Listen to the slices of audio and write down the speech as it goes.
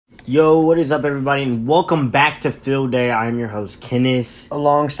Yo, what is up, everybody, and welcome back to Field Day. I'm your host, Kenneth.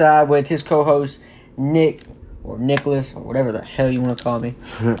 Alongside with his co-host, Nick, or Nicholas, or whatever the hell you want to call me.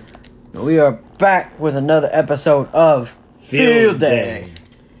 We are back with another episode of Field Day.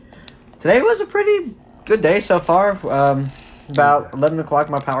 Today was a pretty good day so far. About 11 o'clock,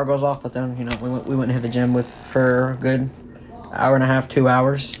 my power goes off, but then, we went and hit the gym for a good hour and a half, 2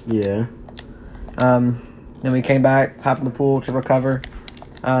 hours. Yeah. Then we came back, hopped in the pool to recover.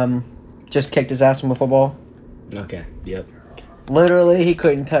 Just kicked his ass in the football. Okay, yep. Literally, he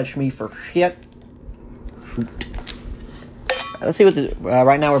couldn't touch me for shit. Let's see what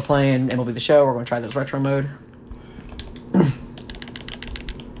right now we're playing MLB The Show. We're going to try this retro mode.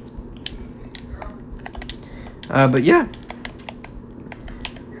 But yeah.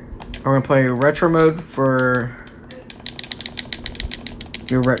 We're going to play retro mode for...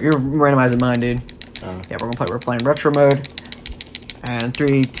 You're randomizing mine, dude. Oh. Yeah, we're playing retro mode. And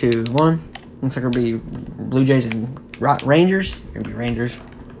 3, 2, 1. Looks like it'll be Blue Jays and Rangers. It'll be Rangers.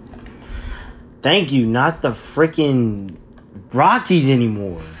 Thank you, not the freaking Rockies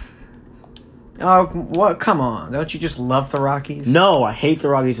anymore. Oh, what? Come on. Don't you just love the Rockies? No, I hate the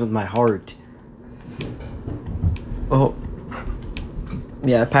Rockies with my heart. Oh.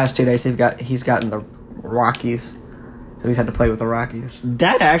 Yeah, the past 2 days he's gotten the Rockies. So he's had to play with the Rockies.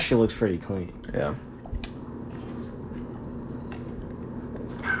 That actually looks pretty clean. Yeah.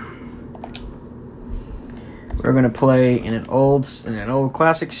 We're gonna play in an old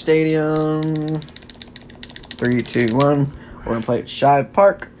classic stadium. 3, 2, 1. We're gonna play at Shive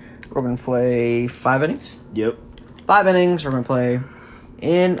Park. We're gonna play 5 innings. Yep. 5 innings. We're gonna play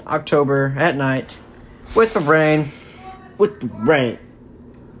in October at night with the rain. With the rain.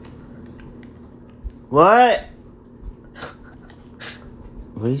 What?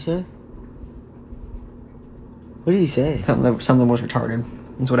 What did he say? What did he say? Something was retarded.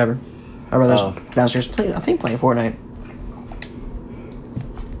 It's whatever. My brother's downstairs playing Fortnite.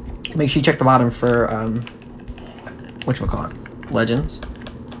 Make sure you check the bottom for whatchamacallit? Legends.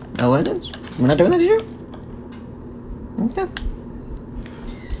 No Legends? We're not doing that here? Okay.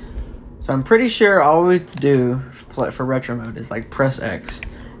 So I'm pretty sure all we do for retro mode is like press X,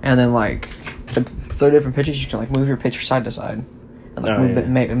 and then like to throw different pitches, you can like move your pitcher side to side, and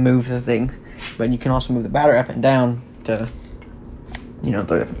like move the thing. But you can also move the batter up and down to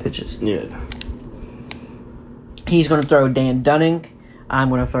throw different pitches. Yeah. He's going to throw Dan Dunning. I'm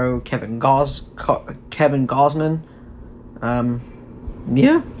going to throw Kevin Gausman.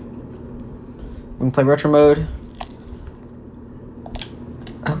 Yeah. We can play retro mode.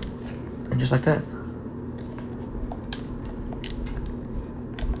 Oh, and just like that.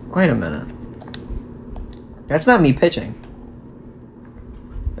 Wait a minute. That's not me pitching.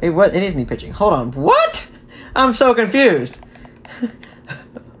 It is me pitching. Hold on. What? I'm so confused.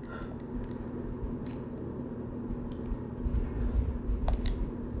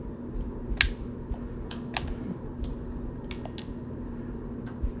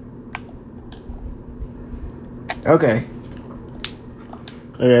 Okay,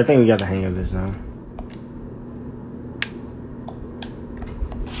 I think we got the hang of this now.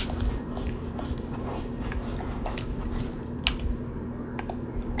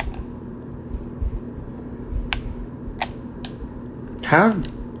 How?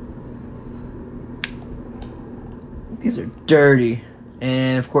 These are dirty.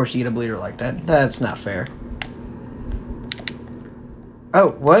 And of course you get a bleeder like that. That's not fair.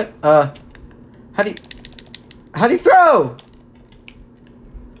 Oh, what? How do you throw?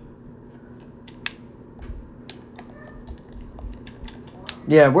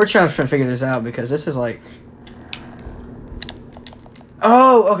 Yeah, we're trying to figure this out because this is like...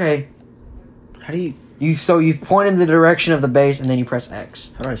 Oh, okay. How do you point in the direction of the base and then you press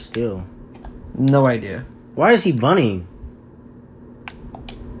X. How do I steal? No idea. Why is he bunting?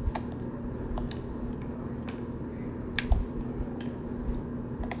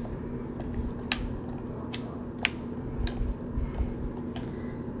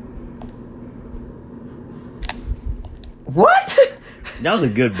 What? That was a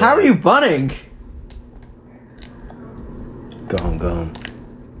good ball. How are you bunting? Go home.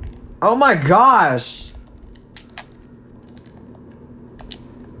 Oh my gosh.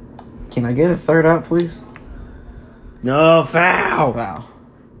 Can I get a third out, please? No, foul. Wow.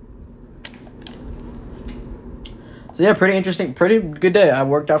 So yeah, pretty interesting, pretty good day. I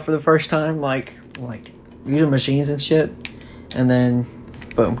worked out for the first time, like using machines and shit, and then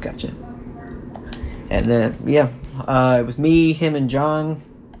boom, gotcha. And then yeah, it was me, him, and John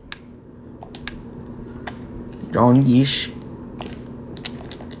Yeesh.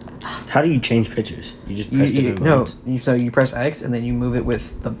 How do you change pictures? You just press it in No, buttons? so you press X and then you move it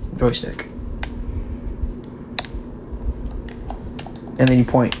with the joystick. And then you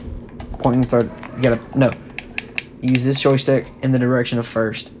point. Pointing third. You gotta... No. Use this joystick in the direction of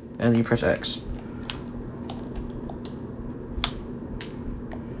first. And then you press X.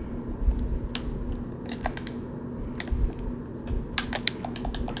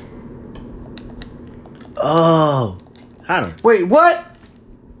 Oh. I don't. Wait, what?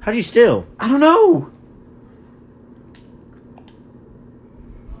 How'd you steal? I don't know.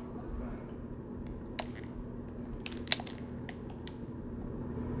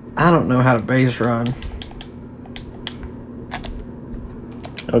 I don't know how to base run.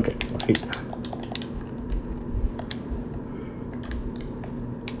 Okay. Wait.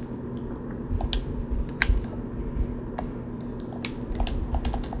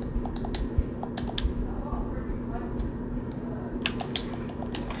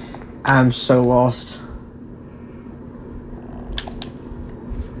 I'm so lost.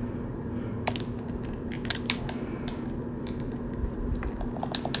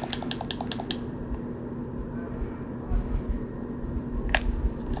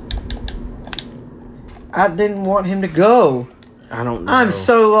 I didn't want him to go. I don't know. I'm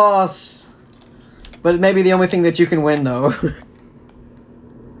so lost. But it may be the only thing that you can win, though.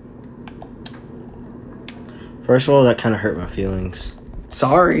 First of all, that kind of hurt my feelings.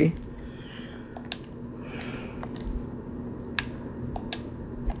 Sorry.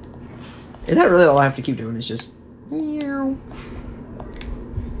 Is that really all I have to keep doing? It's just... Meow.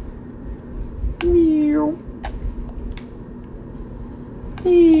 Meow.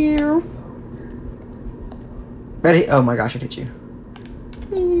 Meow. Ready? Oh my gosh, it hit you.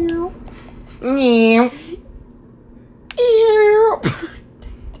 Meow. Meow. Meow.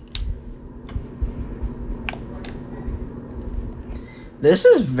 This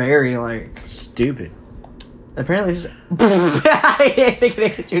is very, like... Stupid. Apparently this is... I think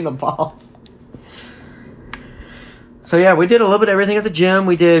it hit you in the balls. So yeah, we did a little bit of everything at the gym.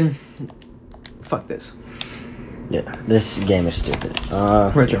 We did... Fuck this. Yeah, this game is stupid.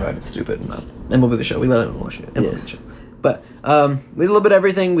 Retrobite is stupid. No. MLB The Show. We let it watch it. MLB Yes. The Show. But, we did a little bit of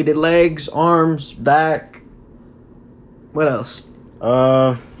everything. We did legs, arms, back. What else?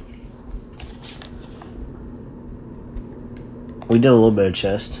 We did a little bit of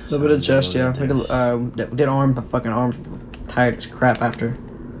chest. A little bit of chest, yeah. We did arm, but fucking arms tired as crap after.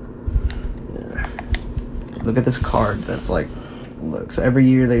 Yeah. Look at this card that's like... Look, so every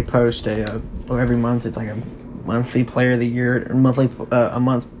year they post or every month it's like a monthly player of the year, or monthly,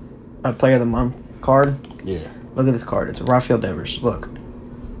 a player of the month card. Yeah. Look at this card. It's Rafael Devers. Look.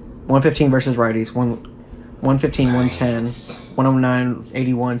 115 versus righties. 115, 110, 109,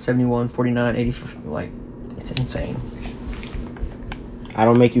 81, 71, 49, 84. Like, it's insane. I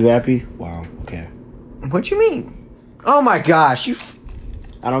don't make you happy? Wow, okay. What you mean? Oh my gosh,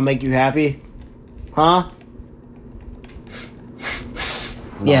 I don't make you happy? Huh?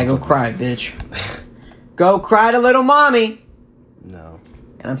 Yeah, go cry, bitch. Go cry to little mommy. No.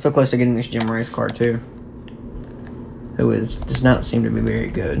 And I'm so close to getting this Jim Rice card too. Who does not seem to be very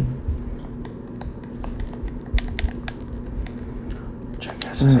good.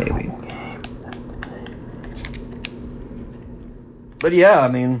 Maybe. But yeah, I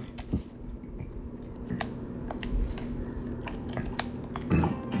mean,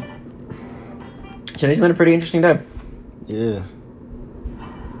 today's been a pretty interesting day. Yeah.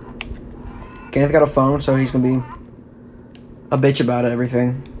 Kenneth got a phone, so he's gonna be a bitch about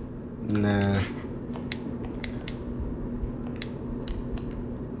everything. Nah.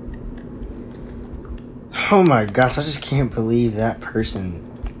 Oh my gosh, I just can't believe that person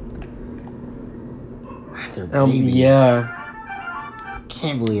had their baby. Yeah.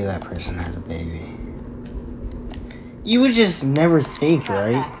 Can't believe that person had a baby. You would just never think,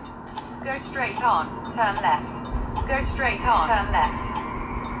 right? Go straight on, turn left. Go straight on, turn left.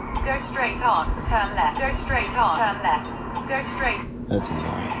 Go straight on, turn left. Go straight on, turn left. Go straight. That's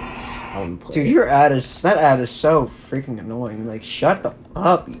annoying. Dude, that ad is so freaking annoying. Like, shut the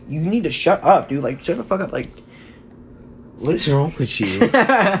up. You need to shut up, dude. Like, shut the fuck up. Like, what is wrong with you?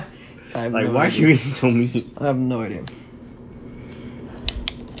 I have Like, no why are idea. you being so mean? I have no idea.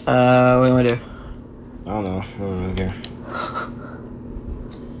 What do I do? I don't know. I don't care.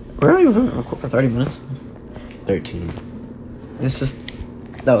 We're only going to record for 30 minutes. 13. This is...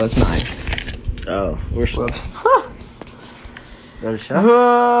 No, it's 9. Oh, we're Whoops. Another shot?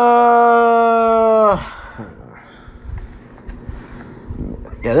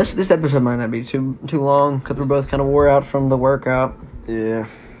 Yeah, this episode might not be too long because we're both kind of wore out from the workout. Yeah.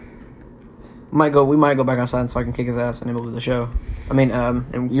 We might go back outside so I can kick his ass and then we'll do the show. I mean,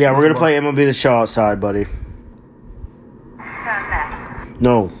 and Yeah, we're gonna play MLB The Show outside, buddy. Turn left.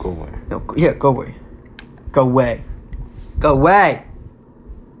 No, go away. No, go away. Go away. Go away.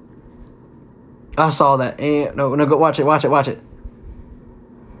 I saw that. And no, go watch it.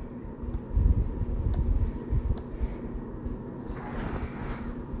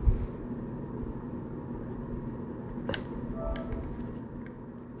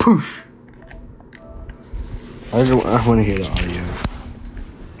 Poosh. I want to hear the audio.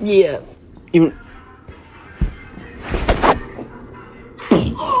 Yeah. Even.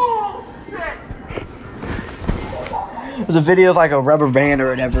 There's a video of like a rubber band or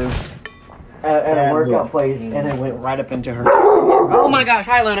whatever at a workout place, and it went right up into her. Oh my gosh!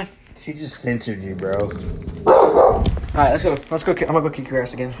 Hi, Luna. She just censored you, bro. All right, let's go. I'm gonna go kick your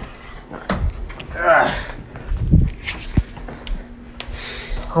ass again.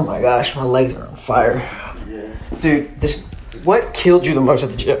 Oh my gosh, my legs are on fire. Yeah. Dude, what killed you the most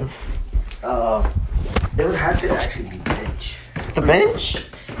at the gym? It would have to actually be bench. The bench?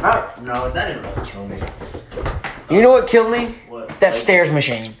 No, that didn't really kill me. You know what killed me? What? That stairs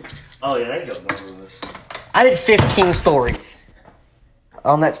machine. Oh yeah, that killed both of us. I did 15 stories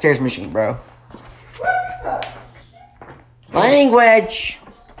on that stairs machine, bro. Language.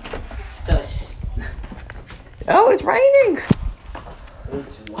 Oh, it's raining.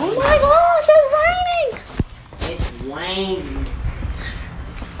 Oh my gosh, It's raining.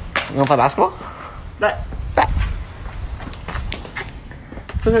 You wanna play basketball? But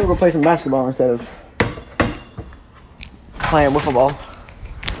We're gonna go play some basketball instead of playing wiffle ball.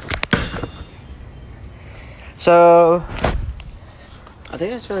 So I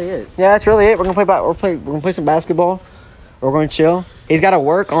think that's really it. yeah, that's really it. We're gonna play some basketball. We're gonna chill. He's got to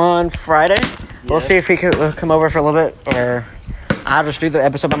work on Friday. We'll see if he could come over for a little bit, or I'll just do the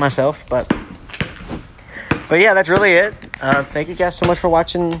episode by myself. But yeah, that's really it. Thank you guys so much for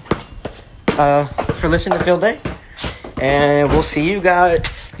watching, for listening to Field Day, and we'll see you guys.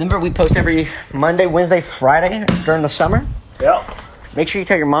 Remember, we post every Monday, Wednesday, Friday during the summer. Yep. Make sure you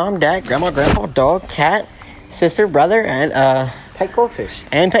tell your mom, dad, grandma, grandpa, dog, cat, sister, brother, and Pet goldfish.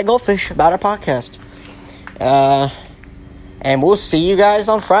 Pet Goldfish about our podcast. And we'll see you guys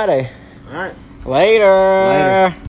on Friday. All right. Later.